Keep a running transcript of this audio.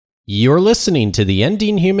You're listening to the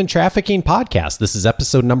Ending Human Trafficking podcast. This is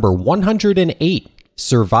episode number 108,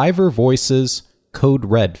 Survivor Voices, Code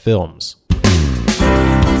Red Films.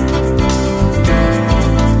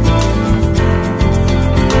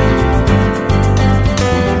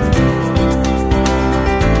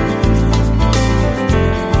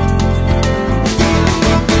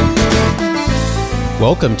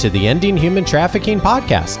 Welcome to the Ending Human Trafficking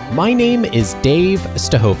podcast. My name is Dave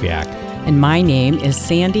Stachowiak. And my name is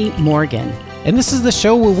Sandy Morgan. And this is the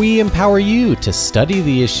show where we empower you to study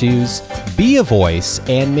the issues, be a voice,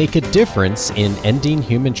 and make a difference in ending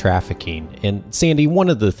human trafficking. And Sandy, one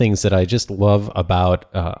of the things that I just love about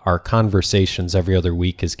our conversations every other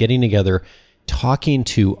week is getting together, talking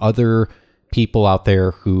to other people out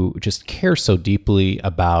there who just care so deeply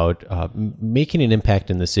about making an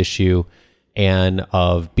impact in this issue and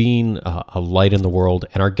of being a light in the world.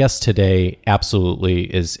 And our guest today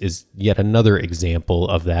absolutely is yet another example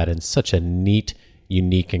of that in such a neat,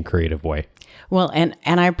 unique, and creative way. Well, and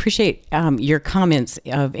I appreciate your comments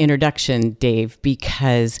of introduction, Dave,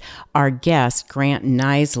 because our guest, Grant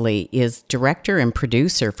Knisely, is director and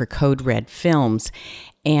producer for Code Red Films.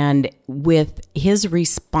 And with his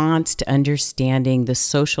response to understanding the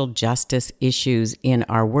social justice issues in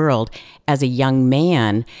our world as a young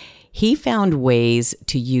man, he found ways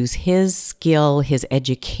to use his skill, his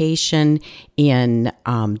education in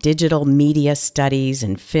digital media studies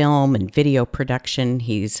and film and video production.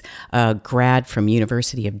 He's a grad from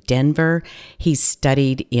University of Denver. He's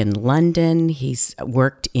studied in London. He's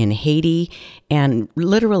worked in Haiti and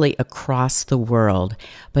literally across the world.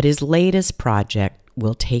 But his latest project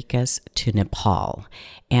will take us to Nepal.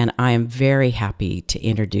 And I am very happy to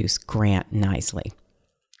introduce Grant Knisely.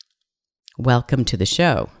 Welcome to the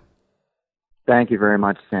show. Thank you very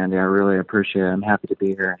much, Sandy. I really appreciate it. I'm happy to be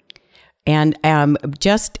here. And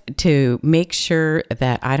just to make sure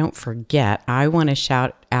that I don't forget, I want to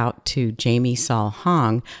shout out to Jamie Saul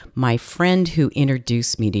Hong, my friend who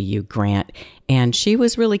introduced me to you, Grant. And she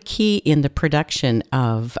was really key in the production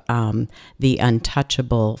of the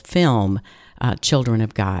untouchable film, Children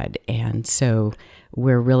of God. And so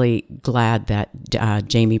we're really glad that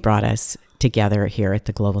Jamie brought us together here at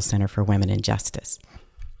the Global Center for Women and Justice.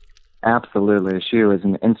 Absolutely. She was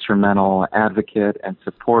an instrumental advocate and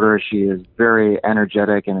supporter. She is very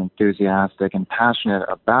energetic and enthusiastic and passionate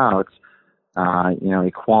about,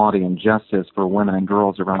 equality and justice for women and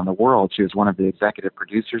girls around the world. She was one of the executive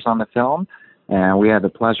producers on the film, and we had the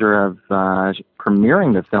pleasure of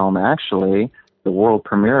premiering the film, actually. The world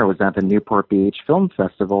premiere was at the Newport Beach Film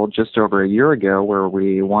Festival just over a year ago, where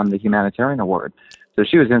we won the Humanitarian Award. So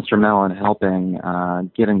she was instrumental in helping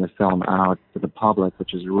getting the film out to the public,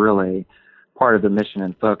 which is really part of the mission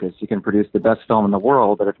and focus. You can produce the best film in the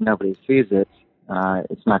world, but if nobody sees it,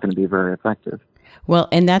 it's not going to be very effective. Well,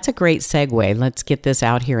 and that's a great segue. Let's get this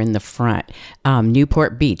out here in the front.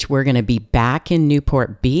 Newport Beach. We're going to be back in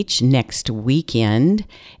Newport Beach next weekend.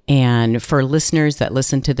 And for listeners that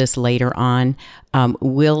listen to this later on,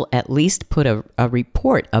 we'll at least put a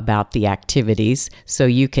report about the activities so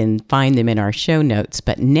you can find them in our show notes.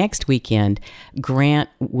 But next weekend, Grant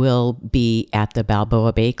will be at the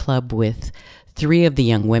Balboa Bay Club with 3 of the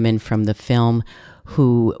young women from the film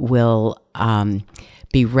who will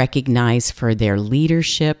be recognized for their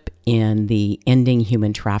leadership in the ending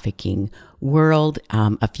human trafficking world.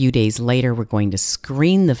 A few days later, we're going to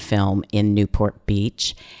screen the film in Newport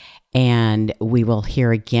Beach, and we will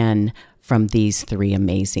hear again from these 3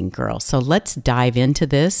 amazing girls. So let's dive into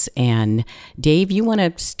this. And Dave, you want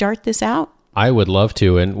to start this out? I would love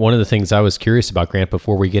to. And one of the things I was curious about, Grant,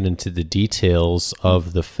 before we get into the details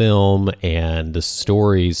of the film and the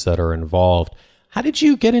stories that are involved, how did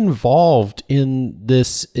you get involved in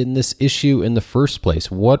this issue in the first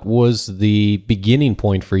place? What was the beginning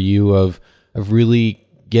point for you of really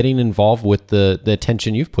getting involved with the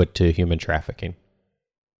attention you've put to human trafficking?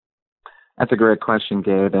 That's a great question,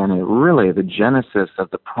 Gabe. And the genesis of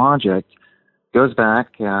the project goes back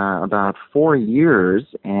about 4 years,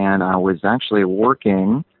 and I was actually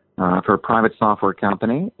working for a private software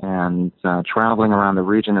company and traveling around the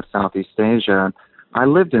region of Southeast Asia. I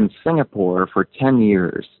lived in Singapore for 10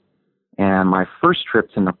 years, and my first trip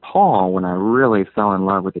to Nepal, when I really fell in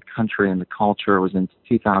love with the country and the culture, was in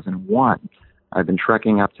 2001. I've been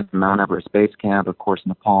trekking up to Mount Everest Base Camp. Of course,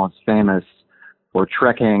 Nepal is famous for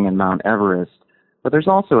trekking and Mount Everest, but there's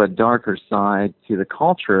also a darker side to the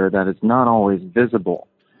culture that is not always visible.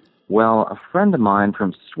 Well, a friend of mine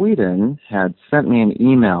from Sweden had sent me an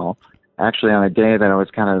email actually on a day that I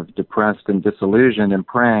was kind of depressed and disillusioned and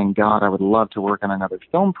praying, God, I would love to work on another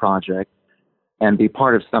film project and be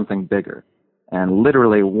part of something bigger. And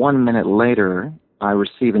literally 1 minute later, I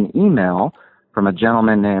receive an email from a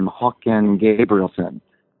gentleman named Håkan Gabrielsson.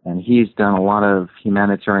 And he's done a lot of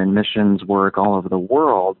humanitarian missions work all over the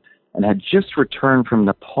world and had just returned from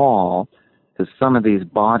Nepal to some of these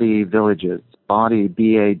Badi villages. Badi,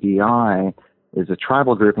 B-A-D-I, is a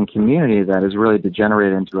tribal group and community that has really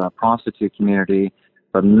degenerated into a prostitute community,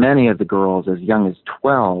 but many of the girls as young as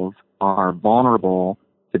 12 are vulnerable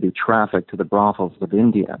to be trafficked to the brothels of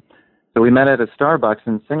India. So we met at a Starbucks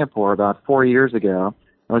in Singapore about 4 years ago.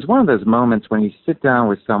 It was one of those moments when you sit down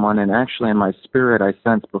with someone and actually in my spirit I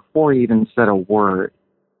sensed before he even said a word,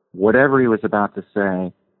 whatever he was about to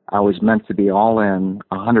say, I was meant to be all in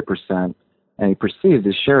 100%. And he proceeded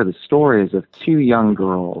to share the stories of two young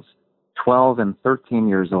girls, 12 and 13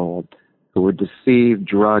 years old, who were deceived,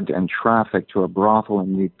 drugged, and trafficked to a brothel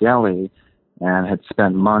in New Delhi and had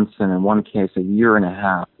spent months, and in one case, a year and a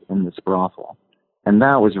half in this brothel. And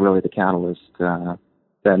that was really the catalyst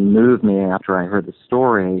that moved me after I heard the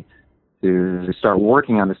story to start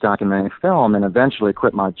working on this documentary film and eventually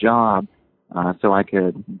quit my job so I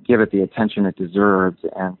could give it the attention it deserved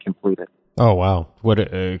and complete it. Oh, wow. What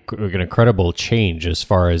an incredible change as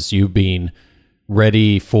far as you being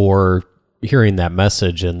ready for hearing that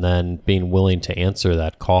message and then being willing to answer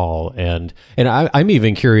that call. And I'm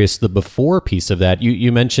even curious, the before piece of that,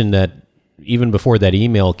 you mentioned that even before that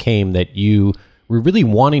email came that you were really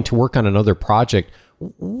wanting to work on another project.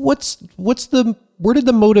 Where did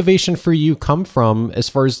the motivation for you come from as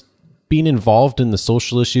far as being involved in the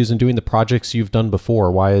social issues and doing the projects you've done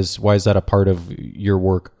before? Why is that a part of your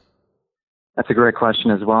work? That's a great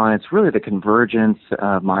question as well, and it's really the convergence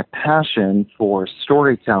of my passion for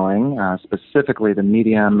storytelling, specifically the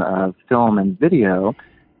medium of film and video,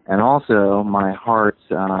 and also my heart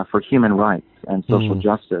for human rights and social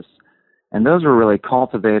justice. And those were really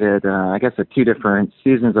cultivated, I guess, at two different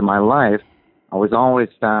seasons of my life. I was always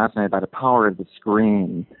fascinated by the power of the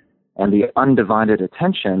screen and the undivided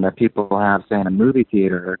attention that people have, say, in a movie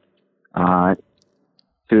theater, to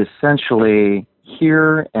essentially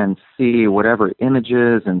hear and see whatever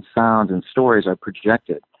images and sounds and stories are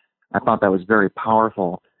projected. I thought that was very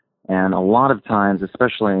powerful. And a lot of times,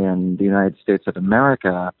 especially in the United States of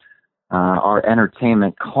America, our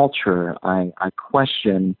entertainment culture, I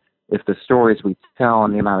question if the stories we tell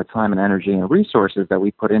and the amount of time and energy and resources that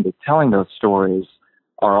we put into telling those stories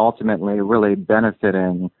are ultimately really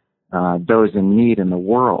benefiting those in need in the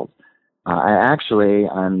world.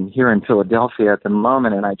 I'm here in Philadelphia at the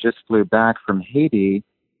moment, and I just flew back from Haiti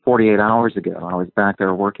 48 hours ago. I was back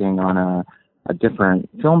there working on a different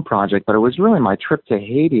film project, but it was really my trip to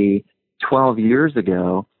Haiti 12 years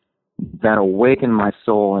ago that awakened my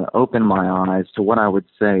soul and opened my eyes to what I would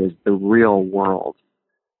say is the real world.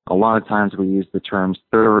 A lot of times we use the terms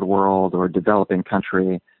third world or developing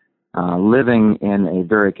country. Living in a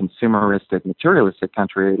very consumeristic, materialistic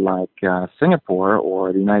country like Singapore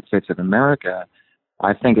or the United States of America,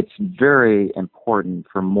 I think it's very important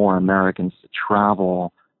for more Americans to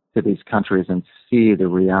travel to these countries and see the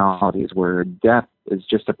realities where death is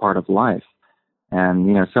just a part of life. And,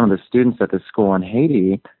 some of the students at the school in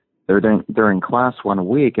Haiti, they're in class 1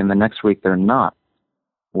 week and the next week they're not.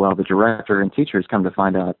 Well, the director and teachers come to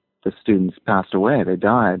find out the students passed away. They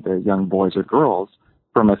died. They're young boys or girls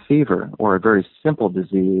from a fever or a very simple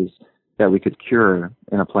disease that we could cure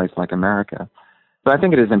in a place like America. So I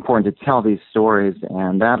think it is important to tell these stories,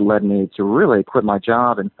 and that led me to really quit my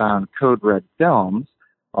job and found Code Red Films.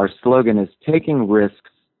 Our slogan is taking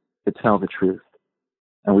risks to tell the truth.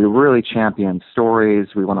 And we really champion stories.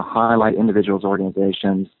 We want to highlight individuals,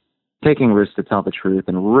 organizations, taking risks to tell the truth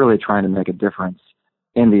and really trying to make a difference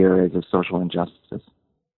in the areas of social injustice.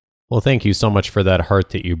 Well, thank you so much for that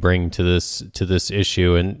heart that you bring to this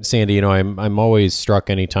issue. And Sandy, I'm always struck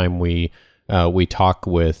anytime we talk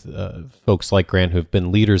with folks like Grant who've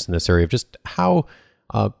been leaders in this area of just how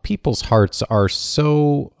people's hearts are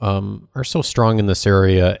so strong in this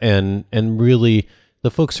area, and really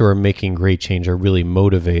the folks who are making great change are really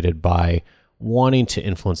motivated by wanting to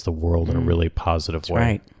influence the world in a really positive way.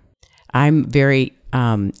 Right. I'm very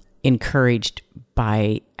encouraged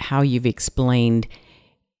by how you've explained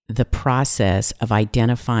the process of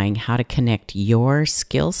identifying how to connect your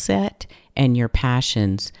skill set and your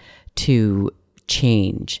passions to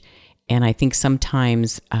change. And I think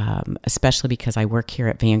sometimes, especially because I work here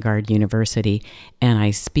at Vanguard University and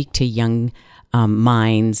I speak to young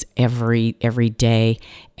minds every day,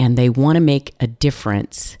 and they want to make a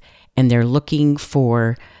difference and they're looking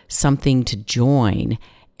for something to join.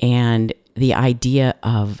 And the idea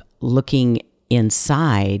of looking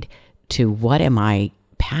inside to what am I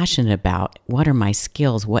passionate about, what are my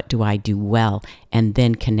skills, what do I do well, and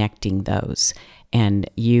then connecting those. And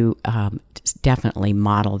you definitely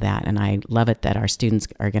model that, and I love it that our students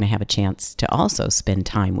are going to have a chance to also spend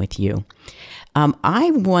time with you.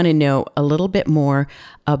 I want to know a little bit more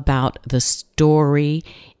about the story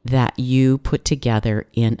that you put together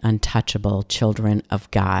in Untouchable Children of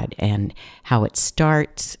God and how it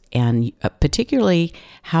starts, and particularly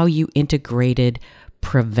how you integrated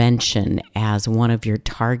prevention as one of your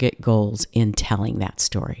target goals in telling that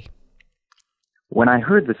story. When I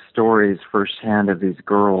heard the stories firsthand of these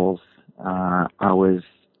girls, I was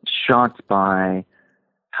shocked by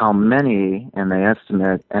how many, and they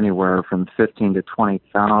estimate anywhere from 15 to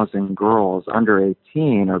 20,000 girls under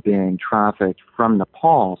 18 are being trafficked from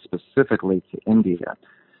Nepal specifically to India.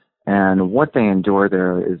 And what they endure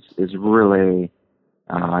there is really,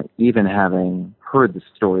 even having heard the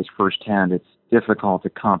stories firsthand, it's difficult to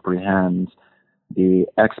comprehend the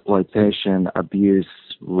exploitation, abuse,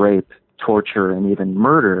 rape, torture, and even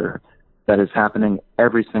murder that is happening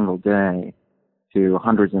every single day to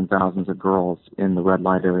hundreds and thousands of girls in the red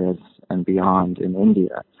light areas and beyond in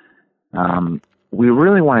India. We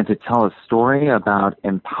really wanted to tell a story about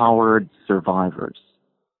empowered survivors.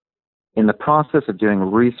 In the process of doing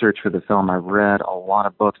research for the film, I read a lot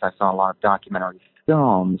of books, I saw a lot of documentary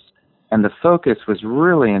films, and the focus was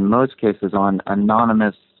really, in most cases, on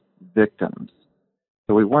anonymous victims.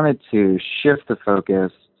 So we wanted to shift the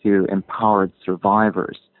focus to empowered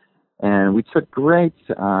survivors. And we took great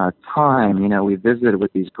time. We visited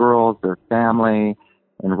with these girls, their family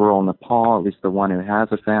in rural Nepal, at least the one who has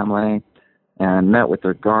a family, and met with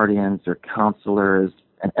their guardians, their counselors.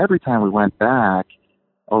 And every time we went back,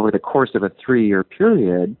 over the course of a 3-year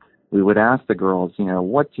period, we would ask the girls,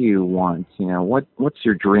 what do you want? What's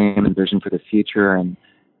your dream and vision for the future? And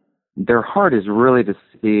their heart is really to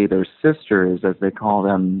see their sisters, as they call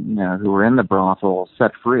them, who were in the brothel,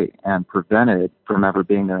 set free and prevented from ever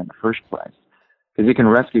being there in the first place. Because you can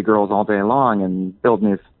rescue girls all day long and build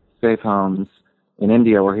new safe homes in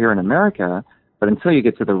India or here in America, but until you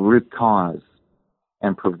get to the root cause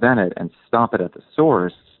and prevent it and stop it at the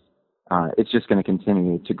source, it's just going to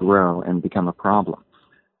continue to grow and become a problem.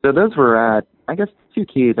 So those were, I guess, 2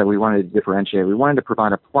 keys that we wanted to differentiate. We wanted to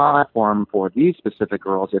provide a platform for these specific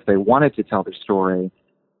girls, if they wanted to tell their story,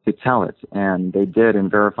 to tell it. And they did, and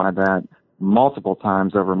verified that multiple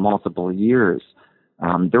times over multiple years.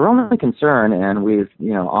 Their only concern, and we've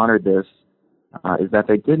honored this, is that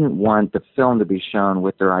they didn't want the film to be shown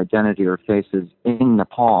with their identity or faces in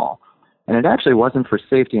Nepal. And it actually wasn't for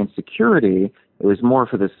safety and security. It was more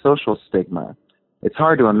for the social stigma. It's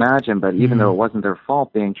hard to imagine, but even though it wasn't their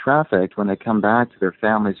fault being trafficked, when they come back to their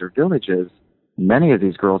families or villages, many of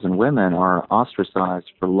these girls and women are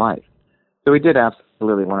ostracized for life. So we did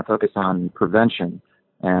absolutely want to focus on prevention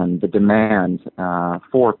and the demand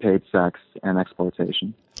for paid sex and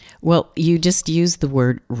exploitation. Well, you just used the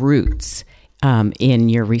word roots in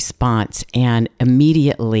your response, and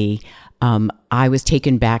immediately I was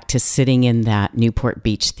taken back to sitting in that Newport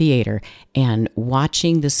Beach theater and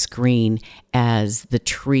watching the screen as the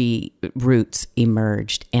tree roots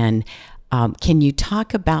emerged. And can you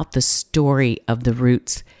talk about the story of the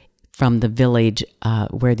roots from the village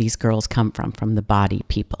where these girls come from the Badi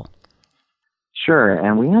people? Sure,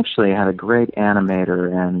 and we actually had a great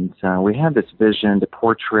animator, and we had this vision to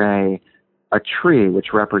portray a tree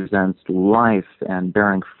which represents life and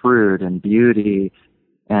bearing fruit and beauty.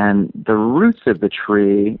 And the roots of the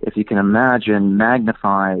tree, if you can imagine,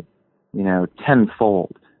 magnified,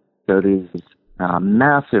 tenfold. So these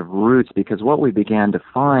massive roots, because what we began to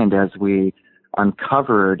find as we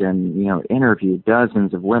uncovered and, interviewed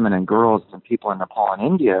dozens of women and girls and people in Nepal and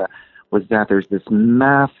India, was that there's this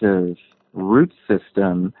massive root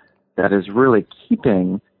system that is really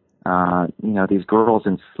keeping, these girls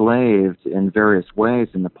enslaved in various ways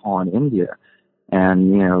in Nepal and India.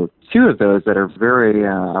 And, 2 of those that are very,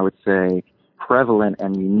 I would say, prevalent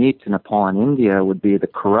and unique to Nepal and India would be the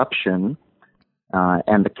corruption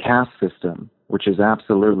and the caste system, which is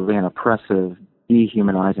absolutely an oppressive,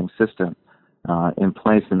 dehumanizing system in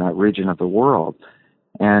place in that region of the world.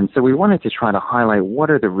 And so we wanted to try to highlight what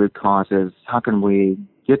are the root causes, how can we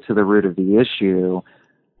get to the root of the issue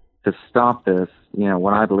to stop this,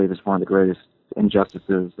 what I believe is one of the greatest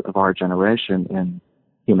injustices of our generation in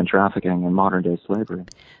human trafficking and modern-day slavery.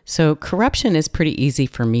 So corruption is pretty easy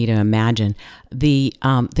for me to imagine. The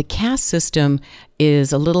caste system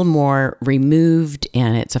is a little more removed,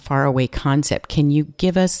 and it's a faraway concept. Can you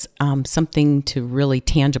give us something to really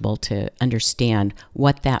tangible to understand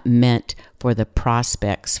what that meant for the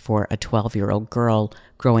prospects for a 12-year-old girl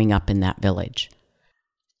growing up in that village?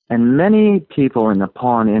 And many people in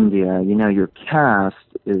Nepal and India, your caste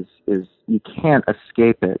is you can't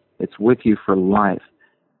escape it. It's with you for life.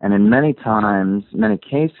 And in many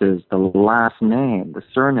cases, the last name, the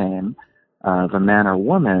surname of a man or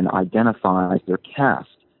woman identifies their caste.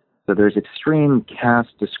 So there's extreme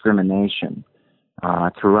caste discrimination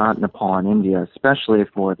throughout Nepal and India, especially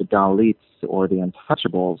for the Dalits or the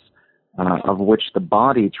untouchables, of which the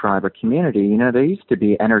Badi tribe or community, they used to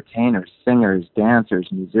be entertainers, singers, dancers,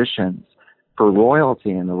 musicians for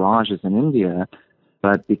royalty in the Rajas in India.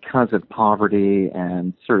 But because of poverty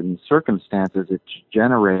and certain circumstances, it's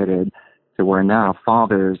generated to where now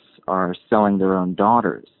fathers are selling their own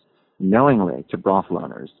daughters knowingly to brothel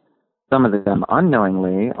owners. Some of them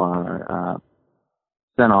unknowingly are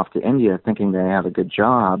sent off to India thinking they have a good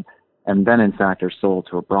job, and then in fact are sold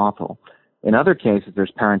to a brothel. In other cases,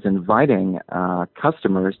 there's parents inviting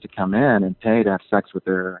customers to come in and pay to have sex with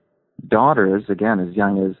their daughters, again, as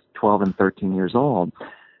young as 12 and 13 years old.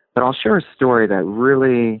 But I'll share a story that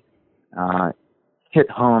really hit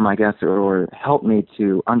home, I guess, or helped me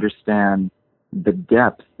to understand the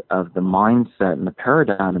depth of the mindset and the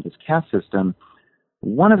paradigm of this caste system.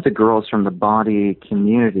 One of the girls from the Badi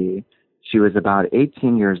community, she was about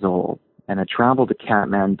 18 years old and had traveled to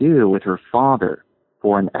Kathmandu with her father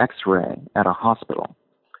for an X-ray at a hospital.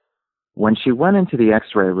 When she went into the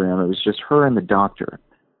X-ray room, it was just her and the doctor.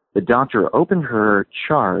 The doctor opened her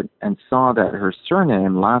chart and saw that her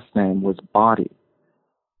last name was Badi,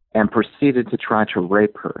 and proceeded to try to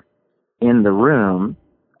rape her in the room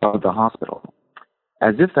of the hospital.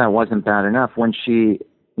 As if that wasn't bad enough, when she,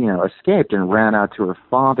 escaped and ran out to her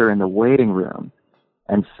father in the waiting room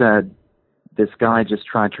and said, "This guy just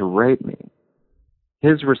tried to rape me,"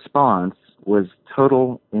 his response was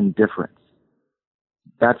total indifference.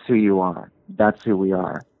 That's who you are. That's who we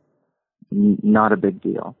are. Not a big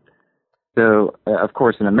deal. So, of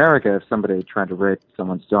course, in America, if somebody tried to rape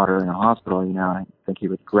someone's daughter in a hospital, I think he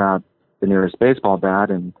would grab the nearest baseball bat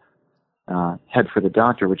and head for the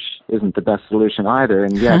doctor, which isn't the best solution either.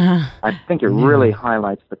 And yet, I think it really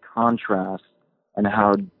highlights the contrast and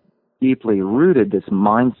how deeply rooted this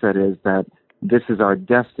mindset is that this is our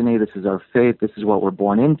destiny, this is our fate, this is what we're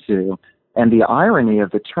born into. And the irony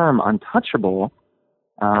of the term untouchable,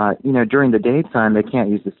 during the daytime, they can't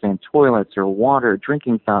use the same toilets or water,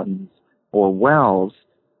 drinking fountains, or wells,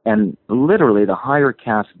 and literally the higher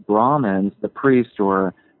caste Brahmins, the priest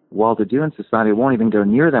or well-to-do in society, won't even go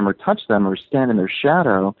near them or touch them or stand in their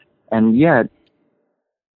shadow, and yet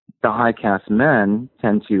the high caste men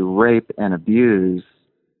tend to rape and abuse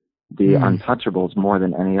the untouchables more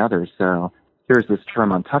than any other. So here's this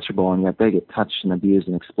term untouchable, and yet they get touched and abused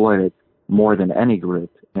and exploited more than any group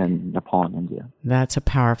in Nepal and India. That's a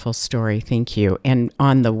powerful story. Thank you. And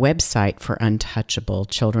on the website for Untouchable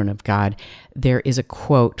Children of God, there is a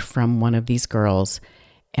quote from one of these girls,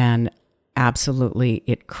 and absolutely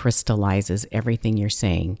it crystallizes everything you're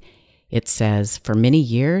saying. It says, "For many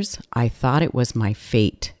years, I thought it was my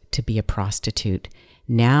fate to be a prostitute.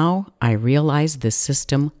 Now I realize this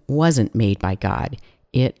system wasn't made by God.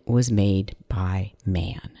 It was made by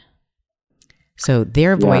man." So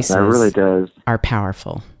their voices are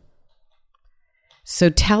powerful. So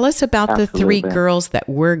tell us about the three girls that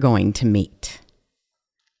we're going to meet.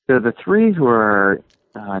 So the three who are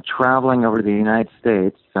traveling over to the United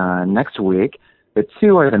States next week, the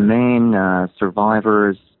two are the main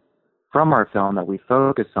survivors from our film that we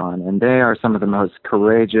focus on, and they are some of the most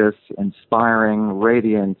courageous, inspiring,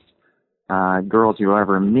 radiant girls you'll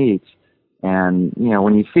ever meet. And,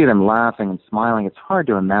 when you see them laughing and smiling, it's hard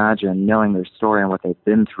to imagine knowing their story and what they've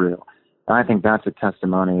been through. And I think that's a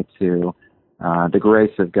testimony to the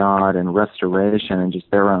grace of God and restoration and just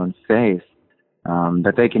their own faith,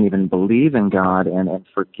 that they can even believe in God and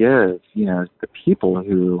forgive, the people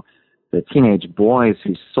the teenage boys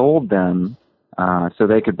who sold them so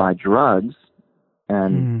they could buy drugs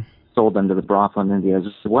and sold them to the brothel in India, as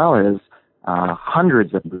well as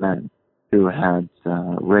hundreds of men who had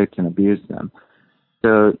raped and abused them.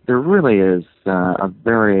 So there really is a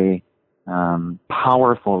very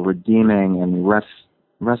powerful, redeeming, and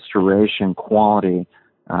restoration quality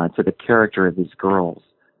to the character of these girls.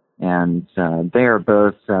 And they are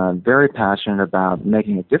both very passionate about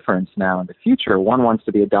making a difference now in the future. One wants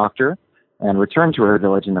to be a doctor and return to her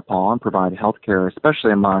village in Nepal and provide health care,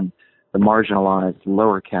 especially among the marginalized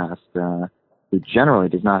lower caste who generally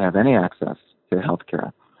does not have any access to health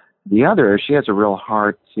care. The other, she has a real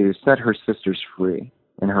heart to set her sisters free,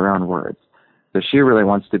 in her own words. So she really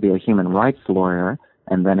wants to be a human rights lawyer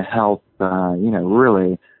and then help,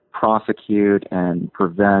 really prosecute and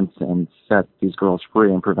prevent and set these girls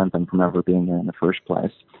free and prevent them from ever being there in the first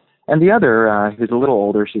place. And the other, who's a little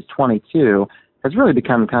older, she's 22, has really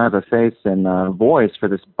become kind of a face and voice for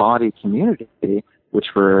this body community, which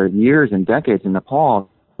for years and decades in Nepal,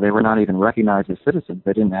 they were not even recognized as citizens.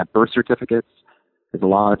 They didn't have birth certificates, because a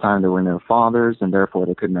lot of the time there were no fathers, and therefore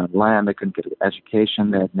they couldn't own land, they couldn't get an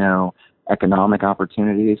education, they had no economic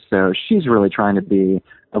opportunities. So she's really trying to be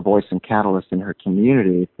a voice and catalyst in her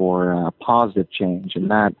community for positive change, and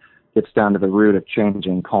that gets down to the root of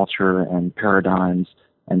changing culture and paradigms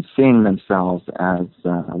and seeing themselves as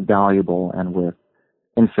valuable and with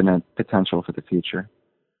infinite potential for the future.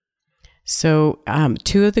 So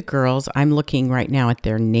two of the girls, I'm looking right now at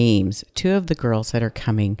their names, two of the girls that are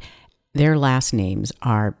coming, their last names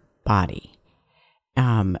are Body.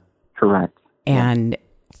 Correct. And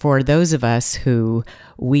for those of us who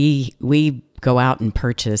we go out and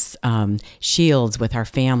purchase shields with our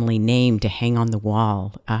family name to hang on the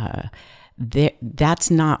wall, that's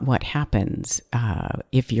not what happens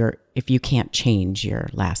if you can't change your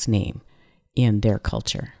last name in their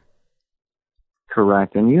culture.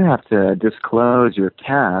 Correct. And you have to disclose your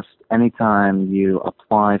caste anytime you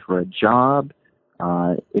apply for a job.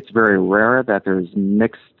 It's very rare that there's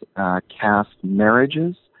mixed caste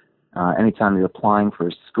marriages anytime you're applying for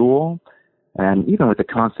a school. And even with the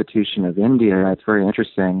Constitution of India, it's very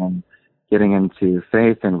interesting and getting into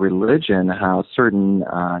faith and religion, how certain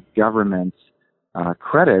government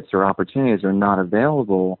credits or opportunities are not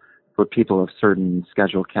available for people of certain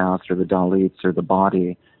scheduled castes or the Dalits or the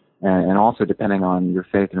Badi. And also, depending on your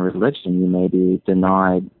faith and religion, you may be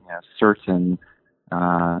denied certain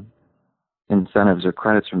incentives or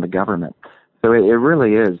credits from the government. So it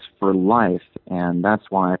really is for life, and that's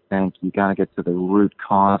why I think you got to get to the root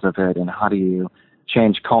cause of it, and how do you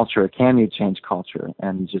change culture? Can you change culture?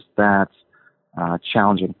 And just that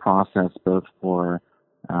challenging process, both for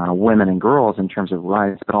women and girls in terms of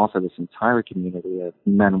rights, but also this entire community of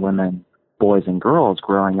men, women, boys, and girls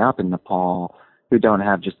growing up in Nepal who don't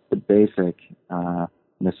have just the basic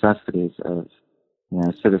necessities of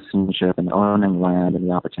citizenship and owning land and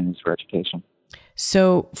the opportunities for education.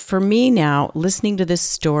 So for me now, listening to this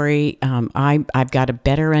story, I've got a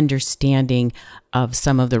better understanding of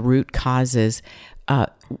some of the root causes.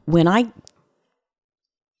 When I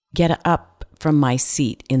get up from my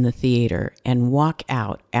seat in the theater and walk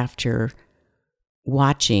out after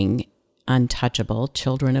watching Untouchable,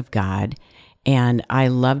 Children of God, and I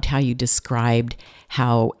loved how you described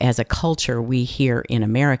how, as a culture, we here in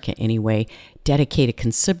America anyway, dedicate a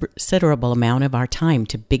considerable amount of our time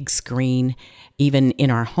to big screen. Even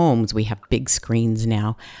in our homes, we have big screens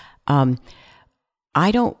now.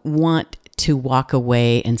 I don't want to walk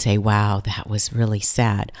away and say, wow, that was really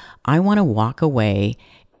sad. I want to walk away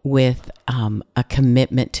with a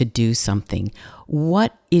commitment to do something.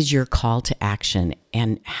 What is your call to action,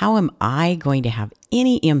 and how am I going to have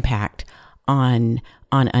any impact on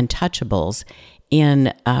Untouchables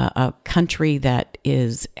in a country that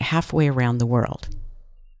is halfway around the world?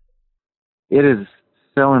 It is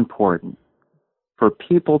so important for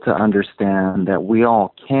people to understand that we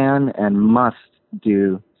all can and must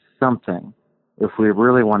do something if we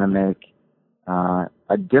really want to make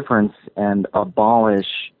a difference and abolish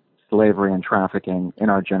slavery and trafficking in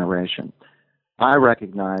our generation. I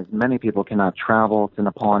recognize many people cannot travel to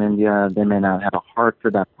Nepal and India. They may not have a heart for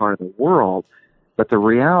that part of the world. But the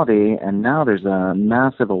reality, and now there's a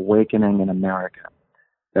massive awakening in America,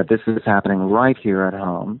 that this is happening right here at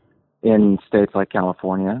home in states like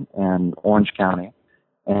California and Orange County.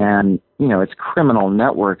 And, it's criminal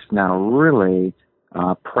networks now really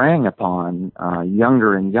preying upon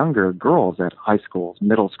younger and younger girls at high schools,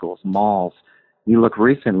 middle schools, malls. You look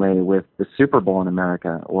recently with the Super Bowl in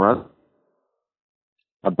America, or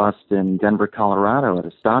a bust in Denver, Colorado at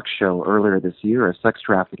a stock show earlier this year, a sex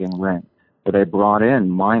trafficking ring, where they brought in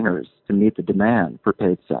minors to meet the demand for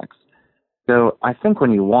paid sex. So I think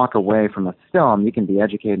when you walk away from a film, you can be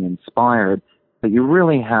educated and inspired, but you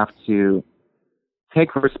really have to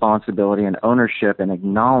take responsibility and ownership and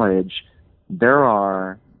acknowledge there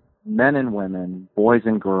are men and women, boys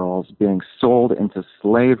and girls being sold into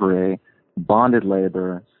slavery, bonded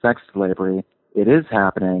labor, sex slavery. It is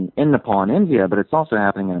happening in Nepal and India, but it's also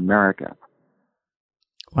happening in America.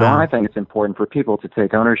 Wow. So I think it's important for people to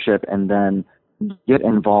take ownership and then get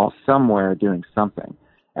involved somewhere doing something.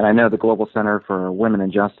 And I know the Global Center for Women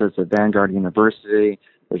and Justice at Vanguard University,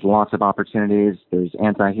 there's lots of opportunities. There's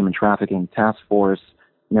Anti-Human Trafficking Task Force.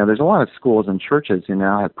 There's a lot of schools and churches who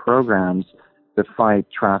now have programs to fight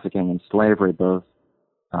trafficking and slavery, both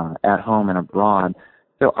at home and abroad.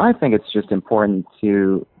 So I think it's just important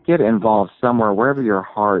to get involved somewhere, wherever your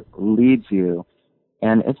heart leads you.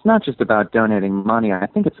 And it's not just about donating money. I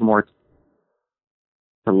think it's more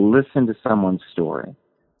to listen to someone's story.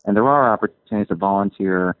 And there are opportunities to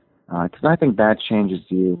volunteer, because I think that changes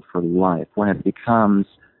you for life. When it becomes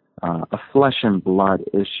a flesh and blood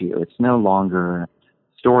issue, it's no longer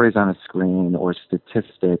stories on a screen or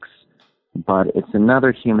statistics, but it's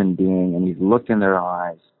another human being, and you've looked in their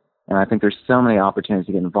eyes. And I think there's so many opportunities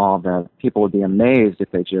to get involved that people would be amazed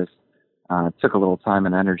if they just took a little time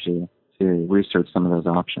and energy to research some of those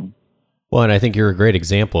options. Well, and I think you're a great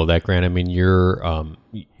example of that, Grant. I mean,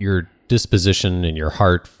 your disposition and your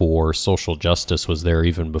heart for social justice was there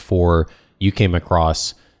even before you came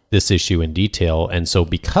across this issue in detail. And so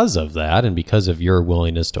because of that, and because of your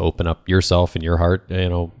willingness to open up yourself and your heart,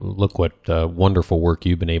 look what wonderful work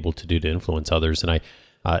you've been able to do to influence others. And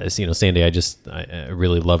Sandy, I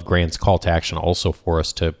really love Grant's call to action also for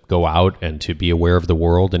us to go out and to be aware of the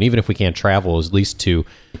world. And even if we can't travel, at least to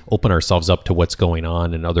open ourselves up to what's going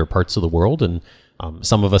on in other parts of the world. And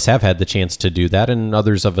some of us have had the chance to do that, and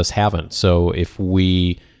others of us haven't. So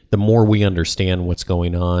the more we understand what's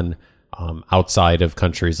going on outside of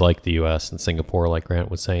countries like the U.S. and Singapore, like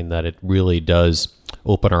Grant was saying, that it really does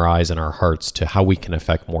open our eyes and our hearts to how we can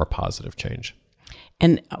affect more positive change.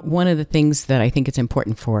 And one of the things that I think it's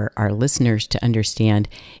important for our listeners to understand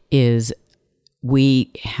is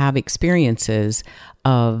we have experiences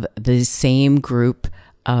of the same group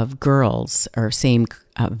of girls or same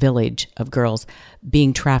village of girls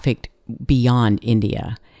being trafficked beyond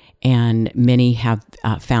India. And many have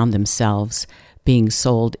found themselves being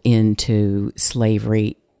sold into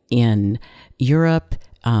slavery in Europe,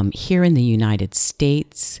 here in the United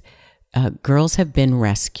States. Girls have been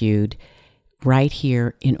rescued right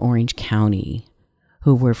here in Orange County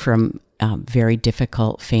who were from very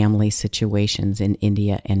difficult family situations in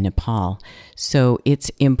India and Nepal. So it's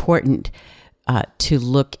important to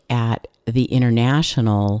look at the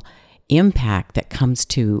international impact that comes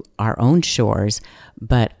to our own shores,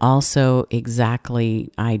 but also it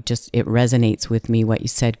resonates with me what you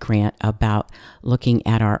said, Grant, about looking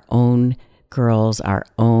at our own girls, our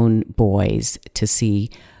own boys, to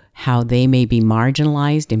see how they may be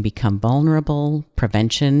marginalized and become vulnerable.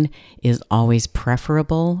 Prevention is always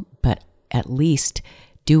preferable, but at least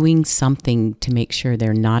doing something to make sure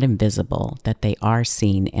they're not invisible, that they are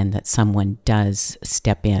seen, and that someone does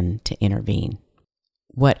step in to intervene.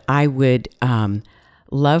 What I would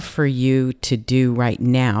love for you to do right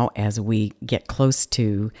now as we get close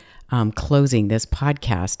to closing this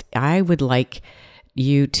podcast, I would like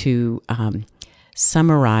you to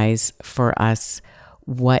summarize for us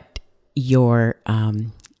what your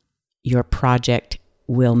project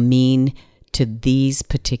will mean to these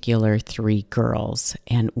particular 3 girls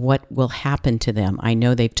and what will happen to them. I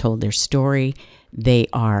know they've told their story. They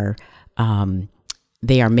are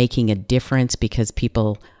making a difference because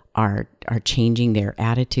people are changing their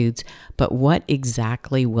attitudes. But what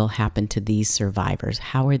exactly will happen to these survivors?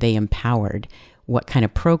 How are they empowered? What kind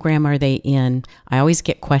of program are they in? I always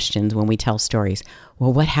get questions when we tell stories.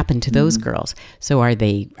 Well, what happened to those girls? So are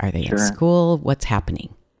they Sure. at school? What's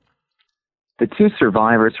happening? The 2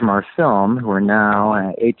 survivors from our film, who are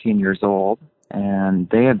now 18 years old, and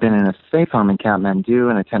they have been in a safe home in Kathmandu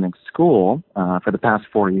and attending school for the past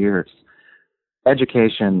 4 years.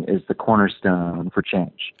 Education is the cornerstone for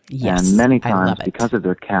change. Yes, and many I love times, it. because of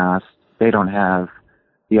their caste, they don't have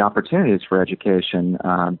the opportunities for education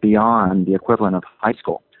beyond the equivalent of high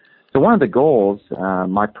school. So one of the goals,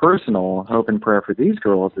 my personal hope and prayer for these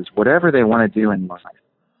girls, is whatever they want to do in life,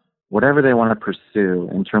 whatever they want to pursue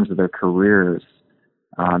in terms of their careers,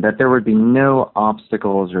 that there would be no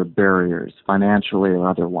obstacles or barriers, financially or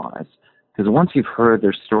otherwise. Because once you've heard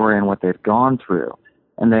their story and what they've gone through,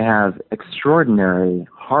 and they have extraordinary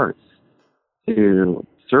hearts to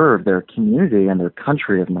serve their community and their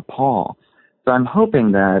country of Nepal. So I'm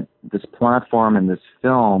hoping that this platform and this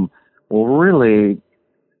film will really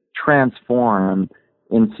transform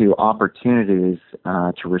into opportunities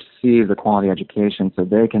to receive the quality education so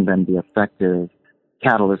they can then be effective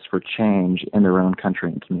catalysts for change in their own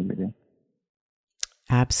country and community.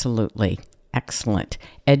 Absolutely. Excellent.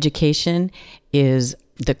 Education is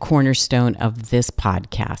the cornerstone of this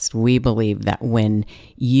podcast. We believe that when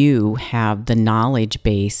you have the knowledge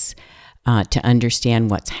base to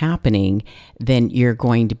understand what's happening, then you're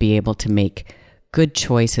going to be able to make good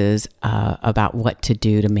choices about what to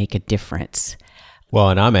do to make a difference. Well,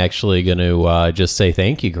 and I'm actually going to just say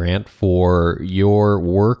thank you, Grant, for your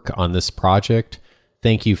work on this project.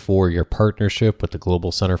 Thank you for your partnership with the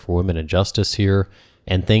Global Center for Women and Justice here.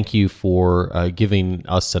 And thank you for giving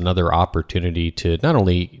us another opportunity to not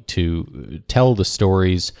only to tell the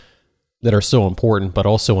stories that are so important, but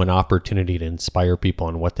also an opportunity to inspire people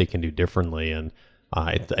on what they can do differently. And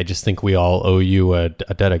I just think we all owe you a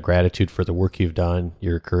debt of gratitude for the work you've done,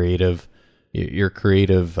 your creative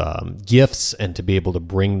gifts, and to be able to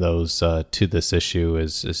bring those to this issue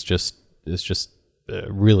is just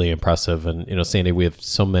really impressive. And Sandy, we have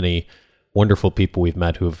so many wonderful people we've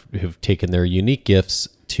met who've taken their unique gifts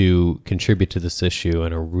to contribute to this issue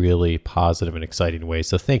in a really positive and exciting way.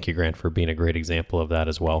 So thank you, Grant, for being a great example of that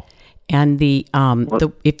as well. And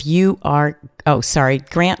if you are, sorry,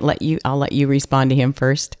 Grant, I'll let you respond to him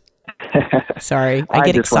first. Sorry, I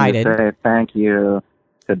get excited. Want to say thank you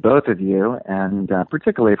to both of you, and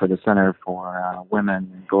particularly for the Center for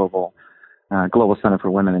Women Global Center for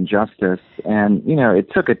Women and Justice. And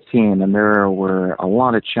it took a team, and there were a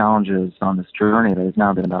lot of challenges on this journey that has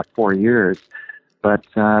now been about 4 years. But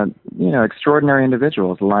extraordinary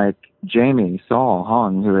individuals like Jamie Saul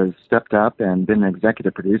Hong, who has stepped up and been an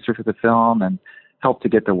executive producer for the film and helped to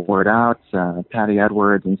get the word out, Patty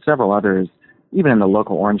Edwards and several others, even in the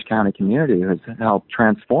local Orange County community, who has helped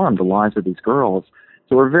transform the lives of these girls.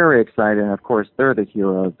 So we're very excited, and of course they're the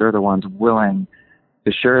heroes. They're the ones willing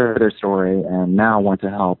to share their story and now want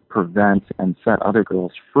to help prevent and set other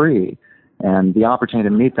girls free. And the opportunity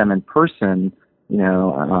to meet them in person,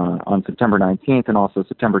 on September 19th and also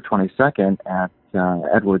September 22nd at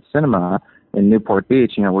Edwards Cinema in Newport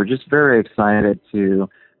Beach, we're just very excited to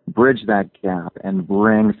bridge that gap and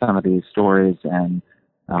bring some of these stories and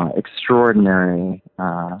extraordinary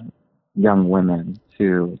young women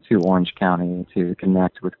to Orange County to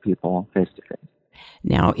connect with people face to face.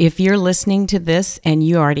 Now, if you're listening to this and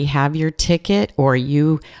you already have your ticket, or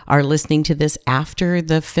you are listening to this after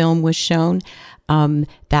the film was shown,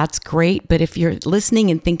 that's great. But if you're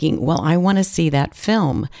listening and thinking, well, I want to see that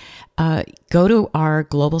film, go to our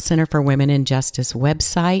Global Center for Women and Justice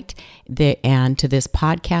website and to this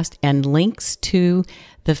podcast, and links to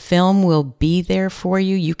the film will be there for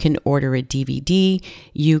you. You can order a DVD.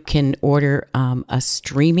 You can order a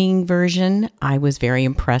streaming version. I was very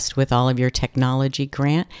impressed with all of your technology,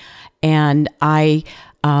 Grant. And I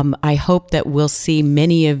hope that we'll see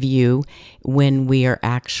many of you when we are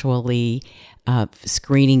actually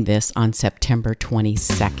screening this on September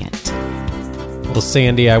 22nd. Well,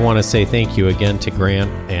 Sandy, I want to say thank you again to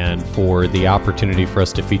Grant and for the opportunity for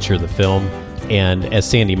us to feature the film. And as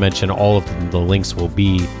Sandy mentioned, all of the links will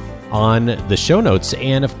be on the show notes.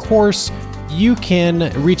 And of course, you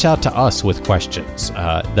can reach out to us with questions.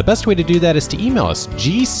 The best way to do that is to email us,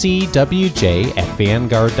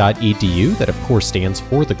 gcwj@vanguard.edu. That, of course, stands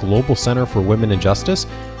for the Global Center for Women and Justice.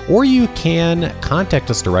 Or you can contact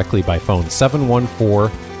us directly by phone,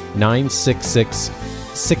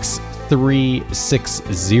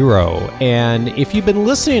 714-966-6360. And if you've been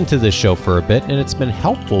listening to this show for a bit and it's been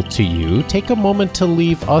helpful to you, take a moment to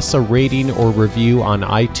leave us a rating or review on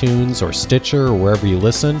iTunes or Stitcher or wherever you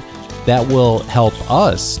listen. That will help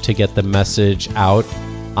us to get the message out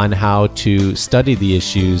on how to study the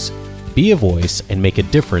issues, be a voice, and make a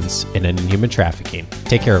difference in ending human trafficking.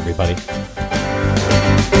 Take care, everybody.